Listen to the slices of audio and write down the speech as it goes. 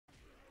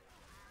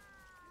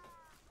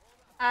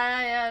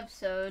I am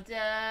so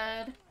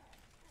dead.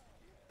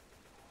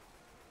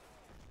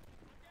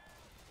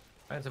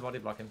 It's a body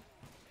blocking.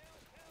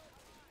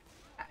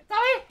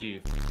 Sorry. You.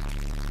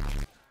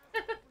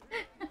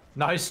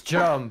 Nice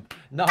jump.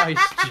 Nice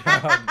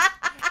jump.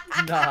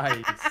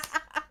 Nice.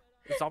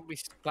 The zombie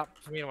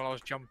slapped me while I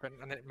was jumping,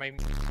 and it made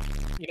me.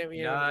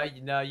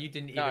 No, you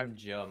didn't even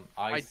jump.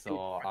 I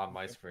saw did. on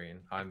my screen.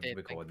 I'm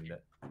recording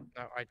it.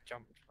 No, I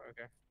jumped.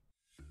 Okay.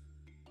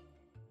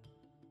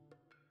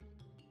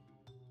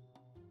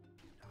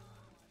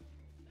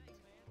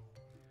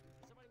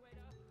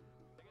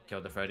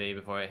 Kill the Freddy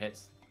before it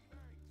hits.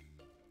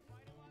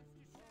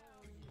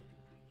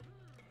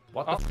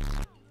 What the?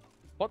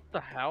 What the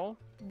hell?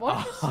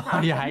 What just I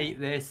happened? hate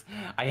this.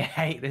 I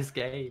hate this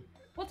game.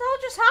 What the hell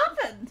just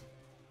happened?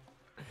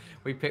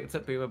 We picked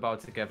up Boomer Bowl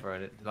together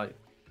and it like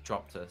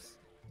dropped us.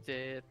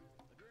 Did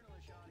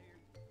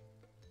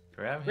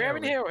Graham we have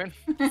an heroine?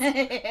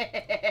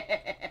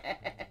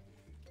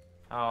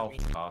 Oh,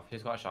 f off.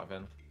 Who's got a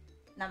shotgun?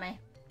 Not me.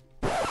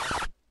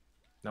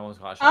 No one's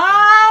got a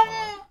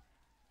shotgun.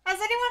 Has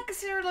anyone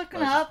considered looking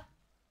Where's up?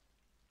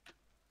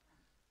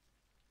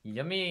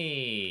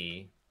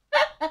 Yummy.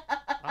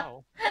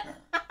 Oh.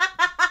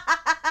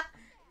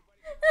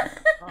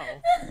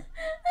 Oh.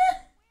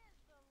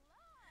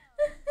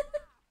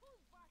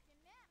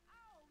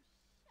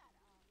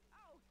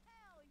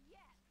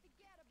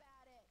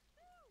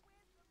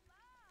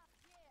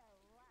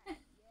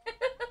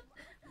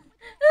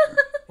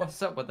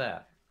 What's up with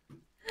that?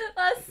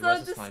 That's so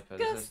Where's the sniper?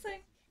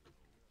 disgusting.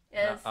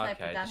 Yeah, there's a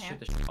sniper okay, down just here. shoot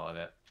the shit out of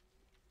it.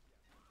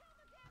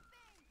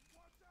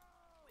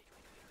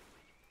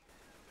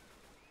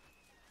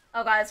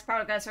 Oh god, it's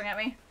probably gonna swing at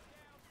me.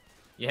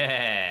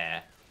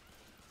 Yeah.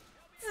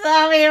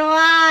 Tell me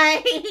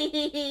why.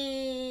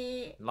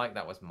 Like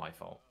that was my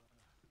fault.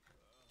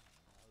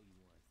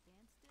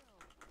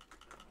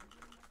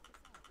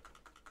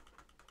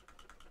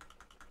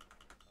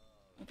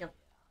 Thank you.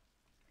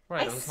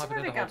 Right, I there was a sniper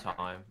swear there to the whole God.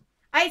 time.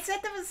 I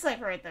said there was a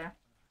sniper right there.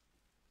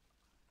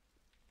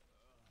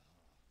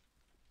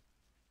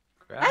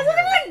 Grab Has him.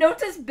 anyone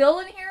noticed Bill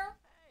in here?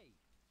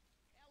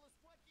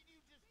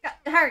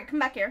 Harry, come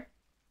back here.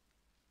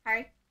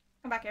 Harry,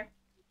 come back here.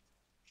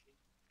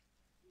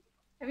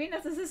 Have you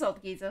noticed this old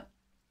geezer?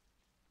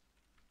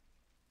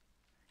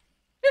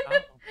 Oh.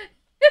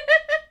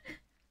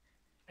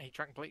 He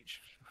drank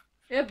bleach.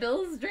 Yeah,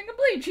 Bill's drinking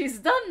bleach. He's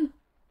done.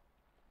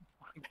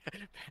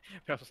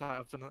 I've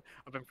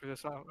been through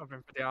this. I've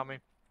been for the army.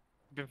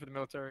 I've been for the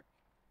military.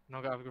 No,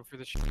 I've gone through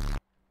this shit.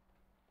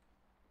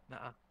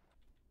 Nah.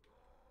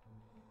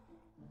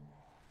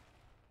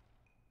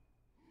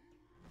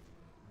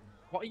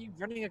 What are you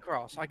running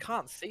across? I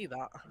can't see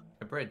that.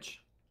 A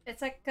bridge.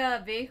 It's like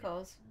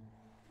vehicles.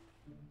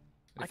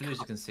 As soon as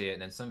you can see it,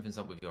 then something's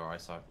up with your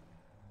eyesight.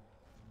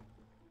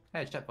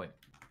 Hey, it's checkpoint.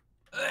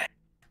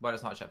 Well,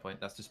 it's not a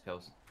checkpoint. That's just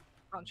pills.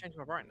 I can't change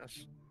my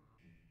brightness.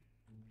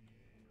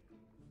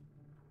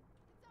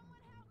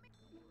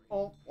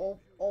 Oh. Oh,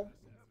 fuck.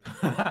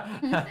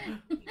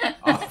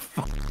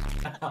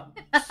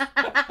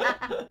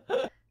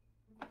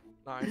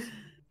 Nice.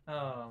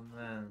 Oh,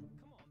 man.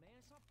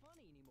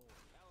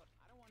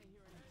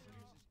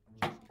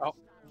 Oh.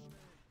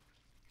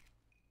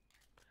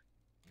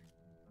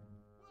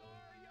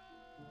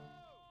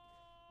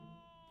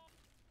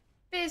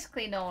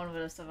 Basically, no one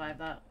would have survived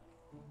that.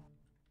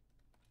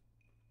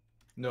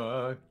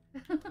 No.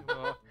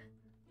 Oh.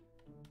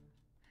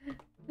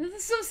 This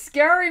is so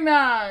scary,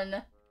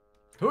 man.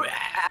 You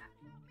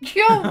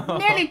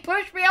nearly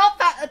pushed me off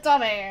that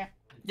Tommy. Yeah,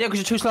 because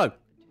you're too slow.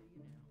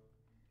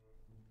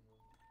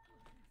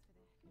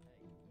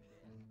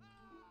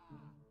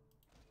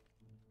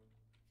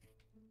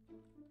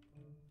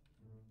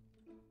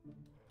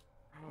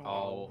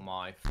 Oh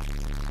my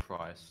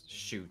Christ.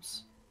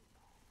 Shoots.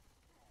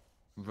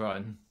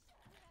 Run.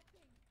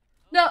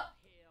 No.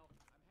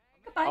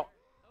 Goodbye.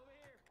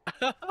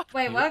 Oh.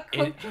 Wait, what?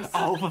 In... Coach?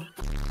 Oh, for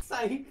f***'s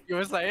sake. You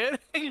were saying?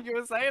 You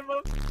were saying,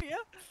 yeah?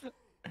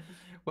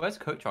 Where's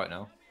Coach right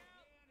now?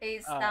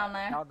 He's down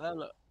there. Down there,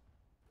 look.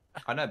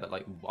 I know, but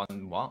like,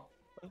 on what?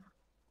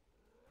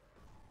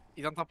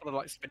 He's on top of the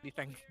like spinny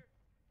thing.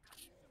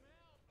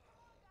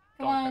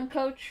 Come on,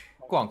 Coach.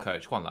 Go on,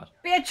 Coach. Go on, lad.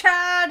 Be a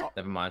Chad.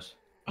 Never mind.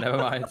 Never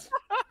mind.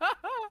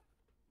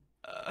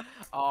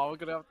 Oh, we're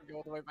gonna have to go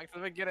all the way back to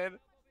the beginning.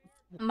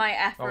 My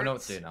efforts. Well, we know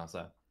what to do now,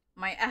 so.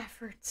 My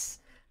efforts.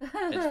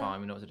 It's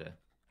fine, we know what to do.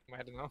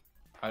 I don't know.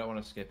 I don't want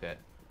to skip it.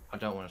 I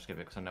don't want to skip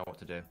it because I know what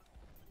to do.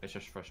 It's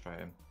just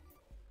frustrating.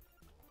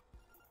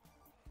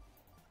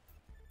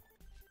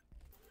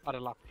 I'd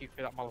have laughed if you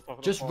threw that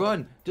Molotov. Just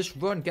run! Just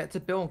run! Get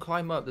to Bill and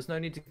climb up. There's no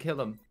need to kill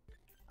him.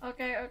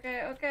 Okay.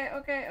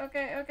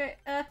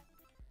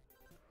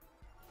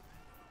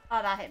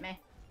 Oh, that hit me.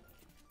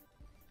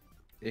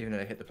 Even though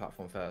it hit the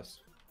platform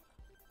first.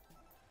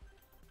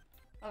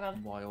 Oh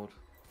god. Wild.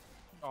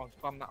 Oh,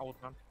 I'm that old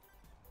man.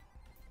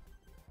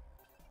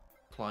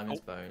 Climb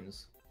his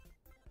bones.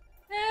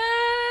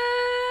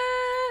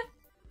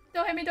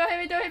 Don't hit me, don't hit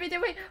me, don't hit me,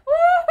 don't hit me.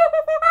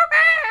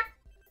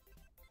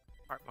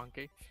 Right,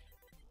 monkey.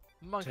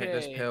 Monkey.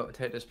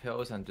 Take this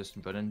pills and just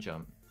run and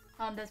jump.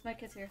 There's my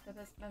kids here.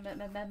 There's my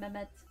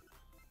meds.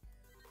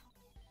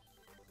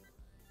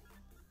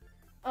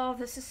 Oh,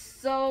 this is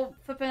so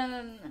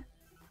flippin'.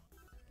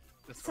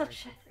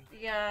 Such.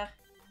 Yeah.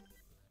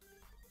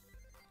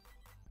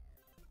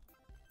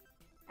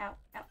 Ow,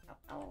 ow, ow,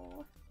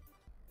 ow.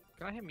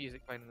 Can I hear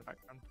music playing in the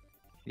background?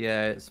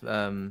 Yeah, it's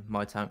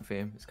my tank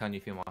theme. It's Can You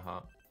Feel My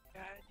Heart?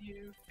 Can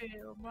you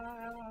feel my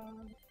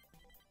heart?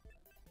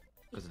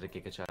 Because of the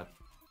Giga Chad.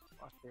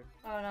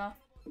 Oh no.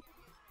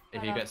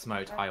 If you get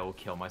smoked, I will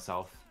kill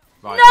myself.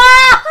 Right.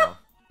 No!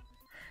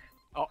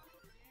 Oh.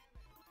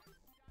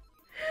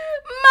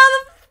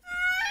 Mother.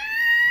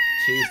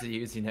 Choose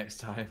the Uzi next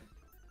time.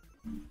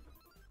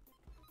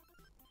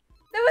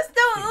 There was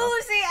no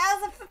Uzi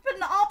as a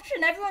flippin'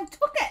 option. Everyone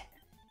took it.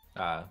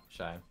 Ah,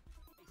 shame.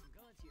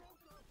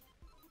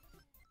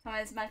 Oh,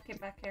 there's medkit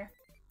back here.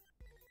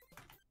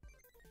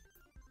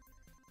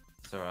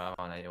 It's alright,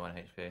 I'm on 81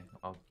 HP.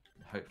 I'll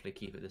hopefully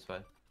keep it this way.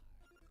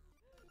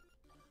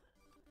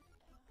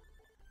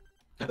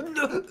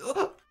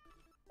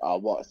 I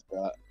watched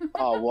that.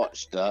 I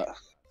watched that.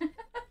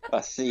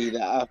 I see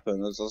that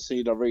happen. As I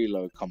see the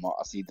reload come up,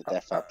 I see the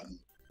death happen.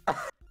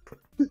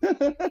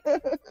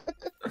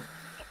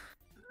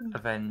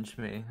 Avenge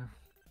me.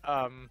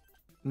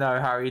 No,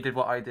 Harry, you did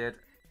what I did.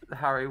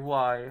 Harry,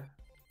 why?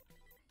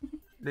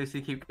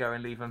 Lucy, keep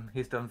going, leave him.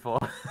 He's done for.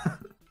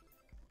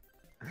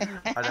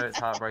 I know it's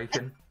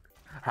heartbreaking.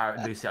 Harry,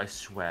 Lucy, I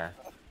swear.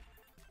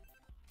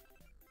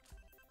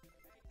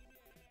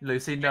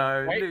 Lucy,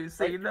 no.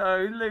 Lucy,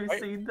 no.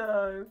 Lucy,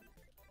 no.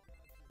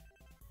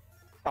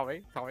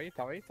 Sorry.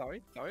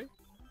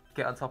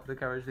 Get on top of the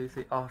carriage,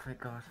 Lucy. Oh, thank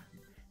God.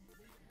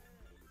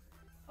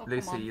 Oh,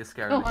 Lucy, you're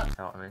scaring the shit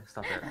out of me.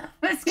 Stop it.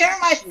 I'm scaring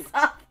myself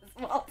as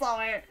well,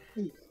 sorry.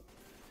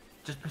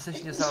 Just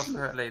position yourself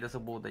correctly. There's a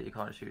wall that you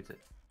can't shoot it.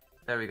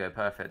 There we go.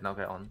 Perfect. Now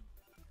get on.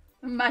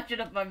 Imagine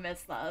if I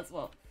missed that as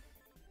well.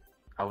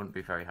 I wouldn't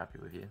be very happy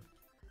with you.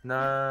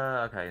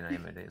 No. Okay, no, you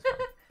made it. It's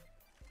fine.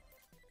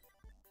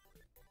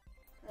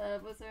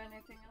 Was there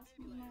anything else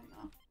from there?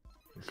 No.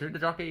 Shoot the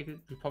jockey. You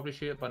could probably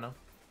shoot it by now.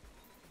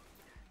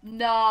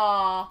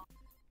 No.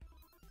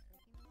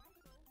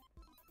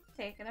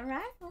 Taking a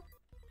rifle.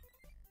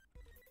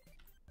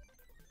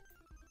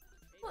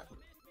 What?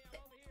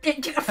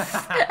 Did you?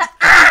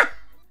 Ah!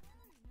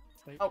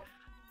 Oh.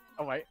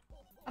 Oh wait.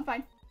 I'm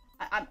fine.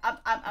 I'm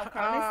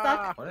currently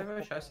stuck.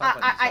 Whatever.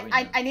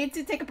 I need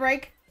to take a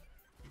break.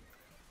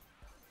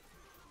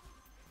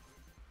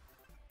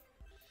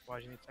 Why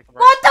do you need to take a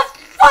break? What the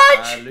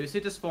fudge? Lucy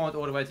just spawned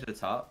all the way to the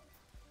top.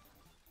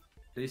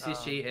 Lucy's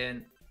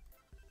cheating.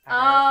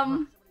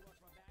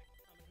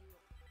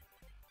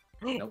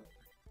 Nope.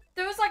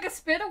 There was like a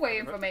spin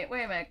away from me.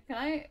 Wait a minute. Can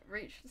I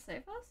reach the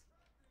safe house?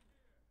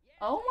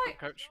 Oh my.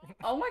 Coach.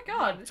 Oh my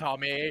God.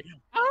 Tommy.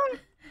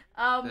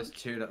 There's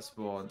two that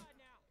spawn.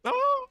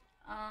 Oh.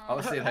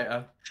 I'll see you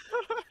later.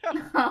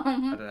 I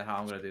don't know how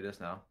I'm gonna do this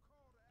now.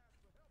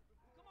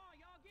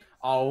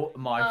 Oh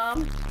my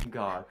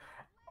God.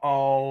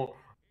 Oh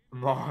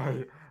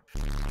my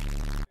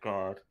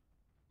God.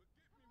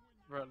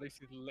 Bro, at least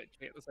he's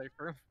literally at the safe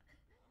room.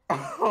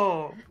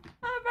 Oh.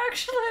 I'm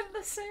actually in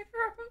the safe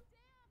room.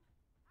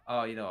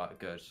 Oh, you know what?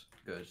 Good.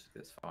 Good.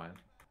 It's fine.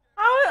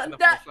 Oh, In the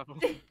that. fourth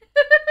level.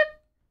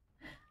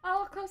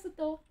 I'll close the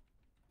door.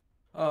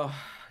 Oh,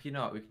 you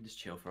know what? We can just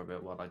chill for a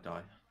bit while I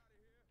die.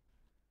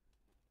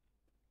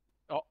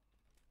 Oh,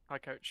 hi,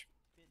 coach.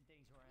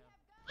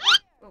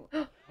 Oh.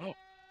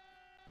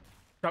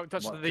 Don't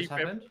touch What the just defib.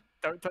 happened?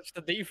 Don't touch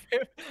the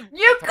defib.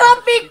 You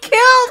got me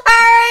killed,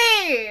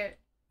 Harry!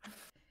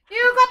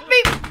 You got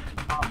me.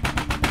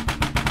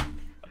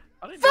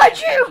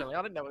 Fudge you!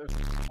 I didn't know what was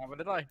happening,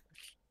 did I?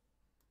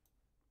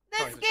 This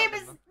Sorry, game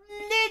is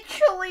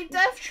literally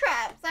death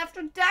traps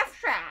after death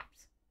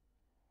traps.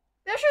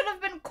 There should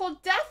have been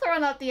called Death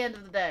Run at the end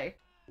of the day.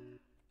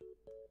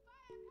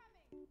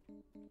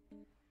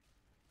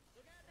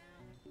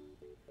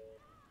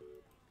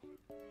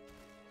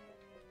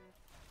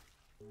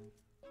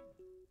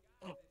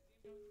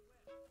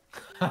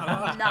 I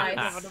didn't have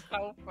Nice. enough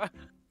help.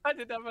 I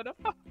didn't have enough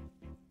help.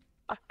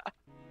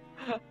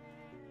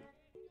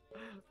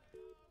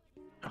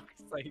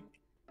 Fuck's sake.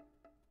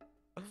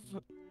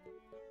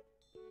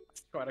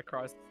 It's quite a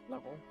crisis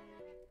level.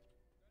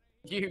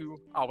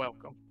 You are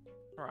welcome.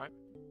 Alright.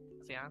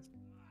 See ya.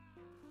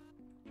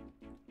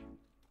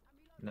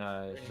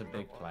 No, it's just a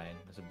big plane.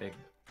 There's a big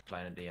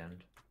plane at the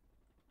end.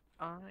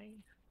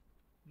 I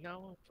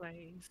know a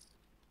place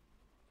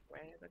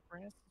where the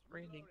grass is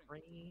really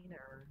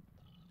greener.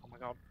 Oh my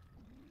God.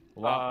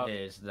 What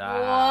is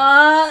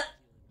that?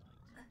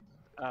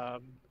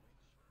 What?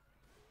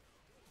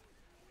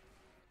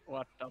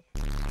 What the?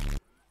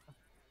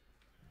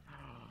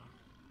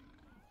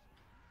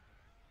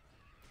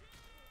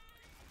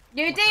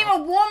 You didn't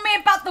even warn me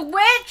about the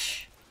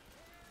witch?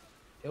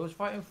 It was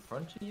right in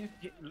front of you.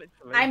 Yeah,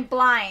 literally. I'm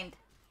blind.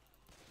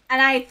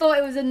 And I thought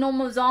it was a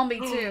normal zombie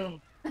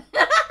too.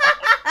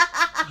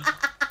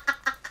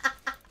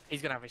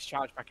 He's gonna have his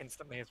charge back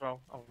instantly as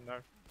well. Oh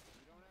no.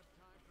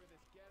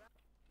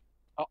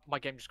 Oh, my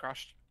game just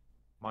crashed.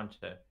 Mine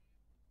too.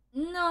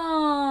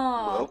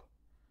 No.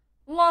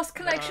 Lost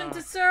connection No.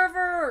 to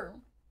server.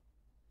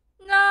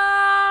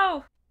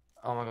 No.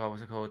 Oh my god,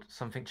 what's it called?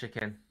 Something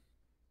chicken.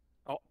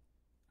 Oh.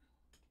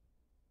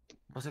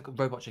 What's it called?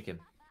 Robot chicken.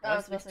 Why Oh,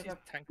 is it's this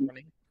supposed tank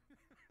running?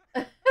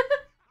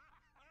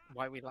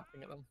 Why are we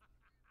laughing at them?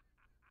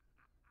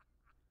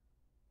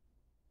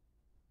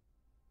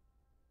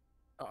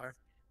 Uh-oh.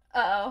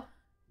 Uh-oh.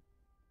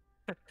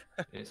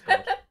 It's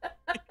called.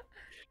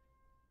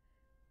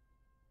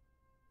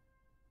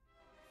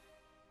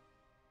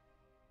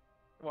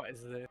 What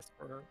is this,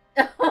 bro?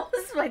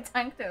 What's my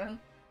tank doing?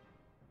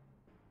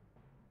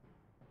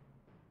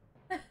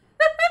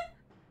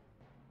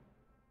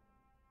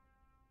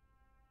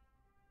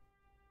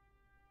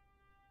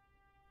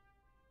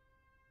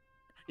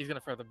 He's gonna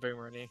throw the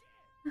boomer in you.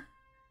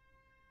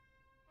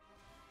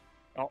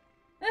 Oh.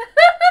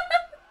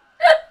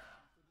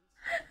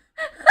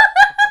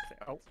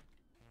 Oh.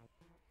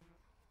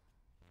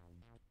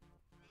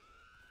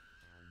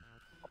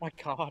 Oh my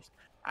god.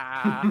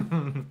 Ah.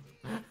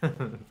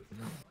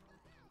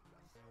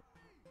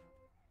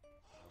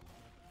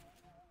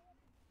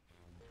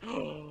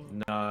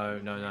 No. Oh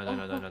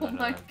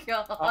my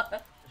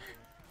god.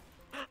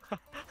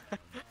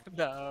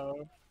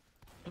 No.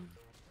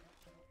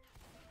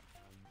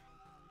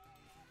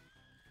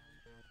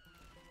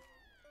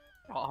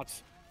 God.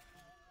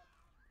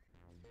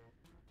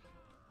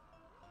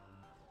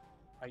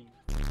 Are you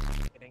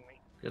kidding me?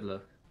 Good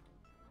luck.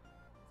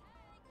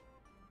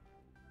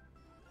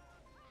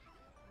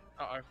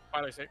 Uh-oh.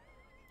 Why do I say?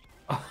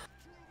 What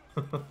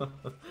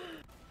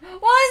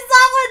is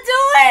someone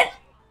doing?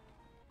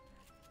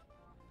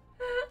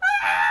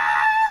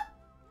 Ah!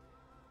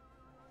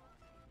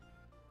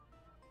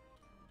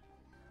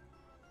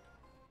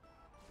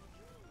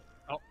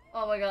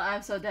 Oh my god,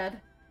 I'm so dead.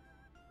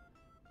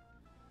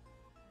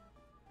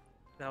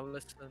 Now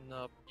listen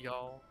up,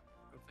 y'all.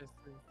 This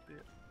is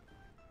it.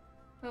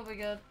 Oh my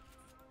god.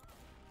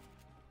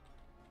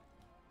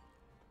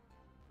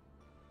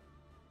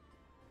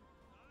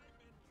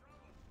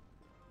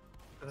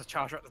 There's a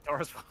charger at the door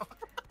as well.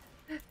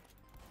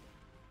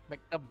 Make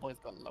them boys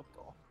go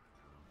local.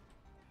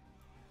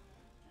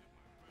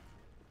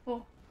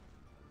 Oh.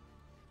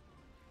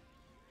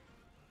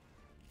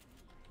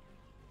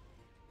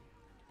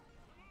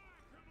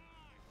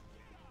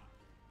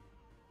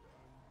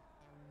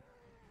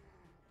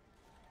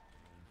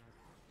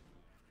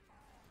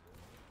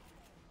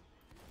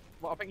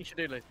 What I think you should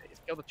do, Lucy, is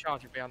kill the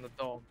charger behind the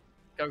door,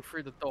 go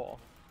through the door,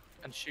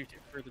 and shoot it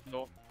through the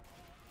door.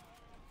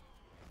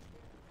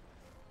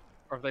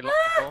 Or have they locked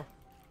the door?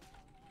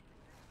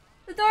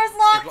 The door's They've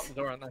locked! locked the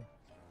door, haven't they?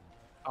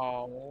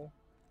 Oh.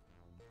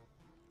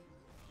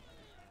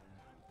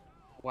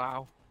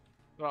 Wow.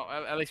 Well,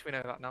 at least we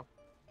know that now.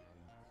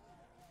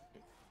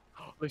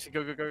 Lucy,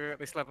 go, go, go, go.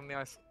 They slid on the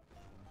ice.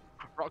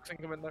 Rocks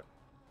incoming though.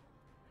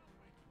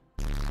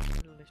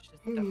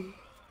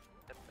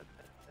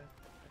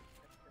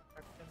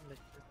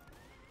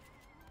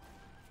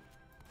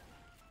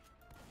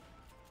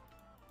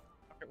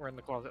 I think we're in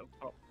the closet up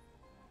top.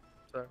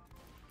 So.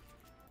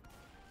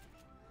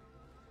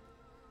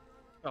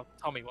 Well,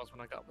 Tommy was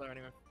when I got up there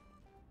anyway.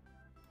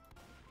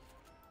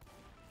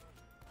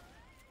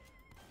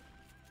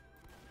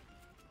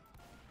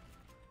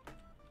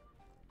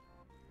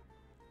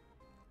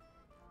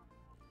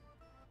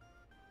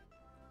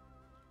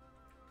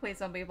 Please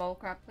don't be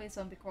bullcrap. Please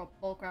don't be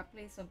bullcrap.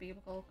 Please don't be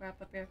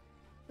bullcrap up here.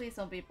 Please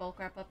don't be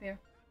bullcrap up here.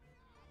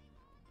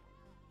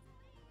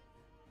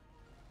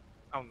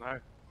 Oh no.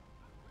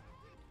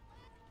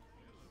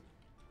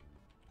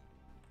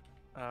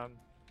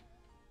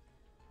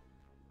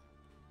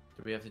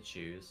 Do we have to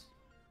choose?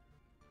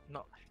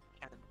 Not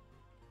cannon.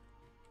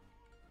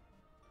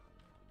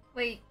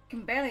 We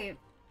can barely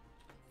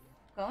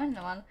go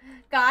into one.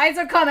 Guys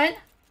are coming!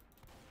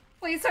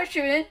 Please start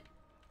shooting.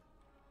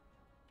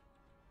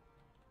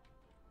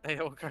 They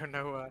all go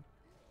nowhere.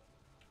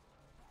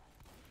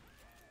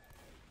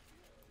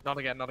 Not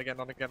again, not again,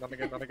 not again, not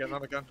again, not again,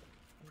 not again.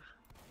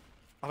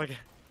 Not again.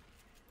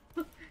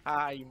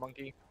 Ah, you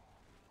monkey.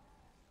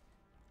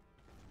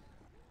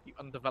 You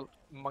undeveloped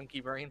monkey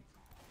brain.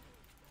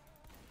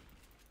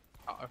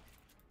 Uh-oh.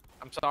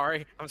 I'm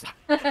sorry. I'm sorry.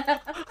 Wait,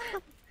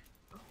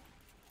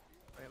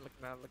 look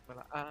now, look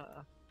now.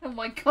 Oh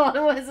my god,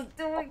 what is it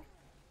doing?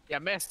 Yeah,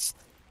 missed.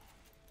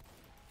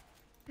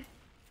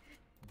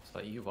 It's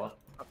like you what?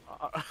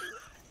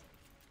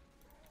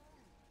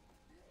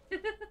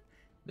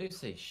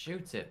 Lucy,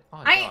 shoot it.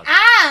 My God.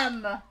 I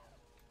am!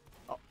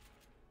 Oh.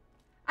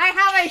 I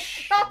have a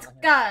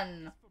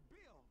shotgun!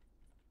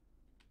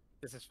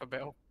 This is for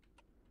Bill.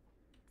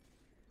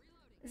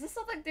 Is this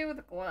something to do with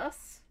the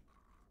glass?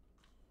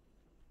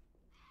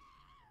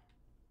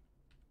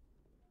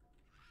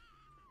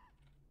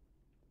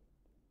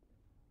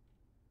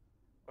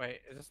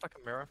 Wait, is this like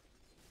a mirror?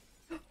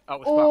 Oh,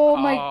 it's Oh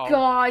not. my Oh.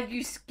 god,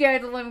 you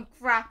scared the living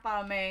crap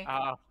out of me.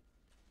 Ah.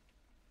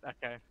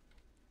 Okay.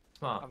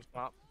 Smart. I'm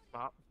smart.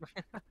 Smart.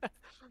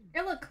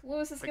 Hey look,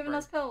 Lewis is Big giving brain.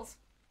 us pills.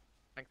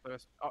 Thanks,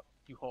 Lewis. Oh,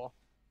 you whore.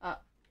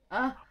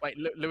 Wait,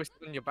 Lewis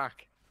is on your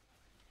back.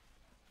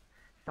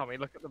 Tommy,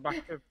 look at the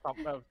back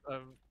of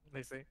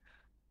Lucy.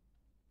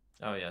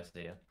 Oh yeah, I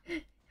see ya.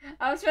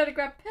 I was trying to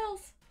grab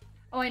pills.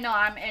 Oh wait, no,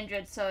 I'm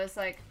injured, so it's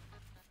like.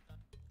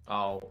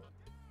 Oh.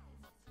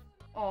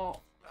 Oh.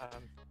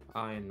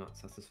 I am not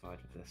satisfied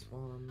with this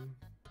one.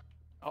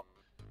 Oh.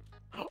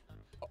 Oh.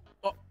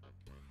 Oh.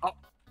 Oh.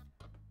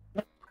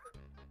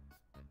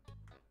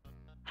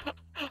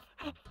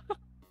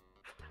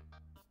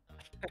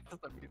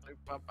 Let me take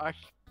my back.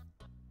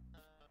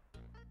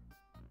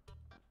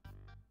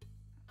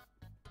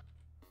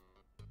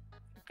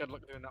 Good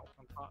luck doing that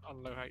one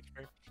on low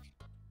HP.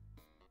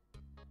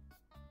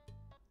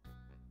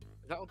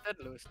 Is that all dead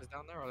Lewis is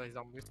down there, or are they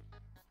zombies?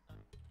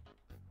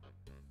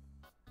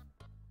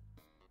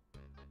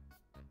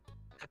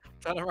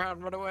 Turn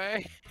around, run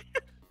away!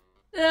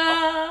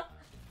 Ah.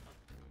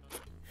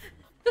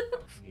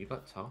 You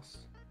got tossed.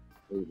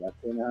 Ooh, that's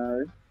in a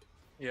hurry.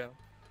 Yeah.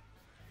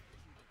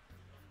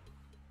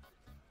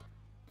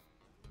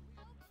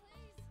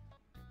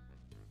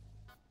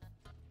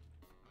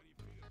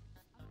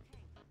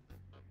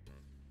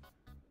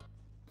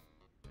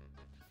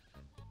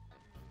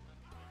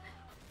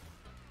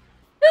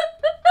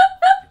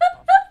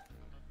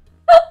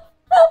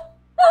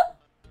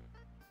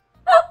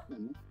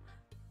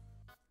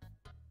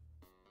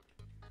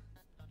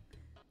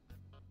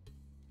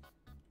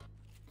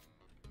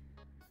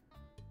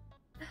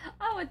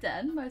 I would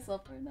end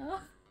myself right now.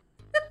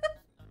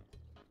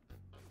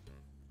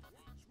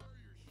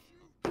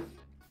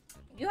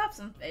 You have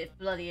some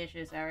bloody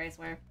issues, Harry, I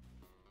swear.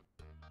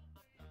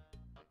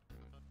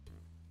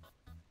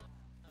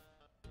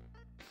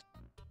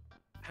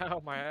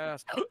 Ow, my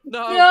ass.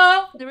 No!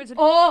 No! There is a.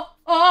 Oh!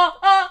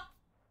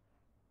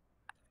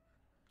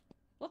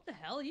 What the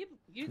hell? You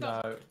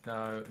got. No. I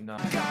got no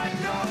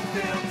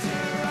filter,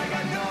 I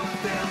got no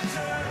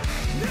filter,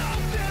 no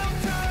filter.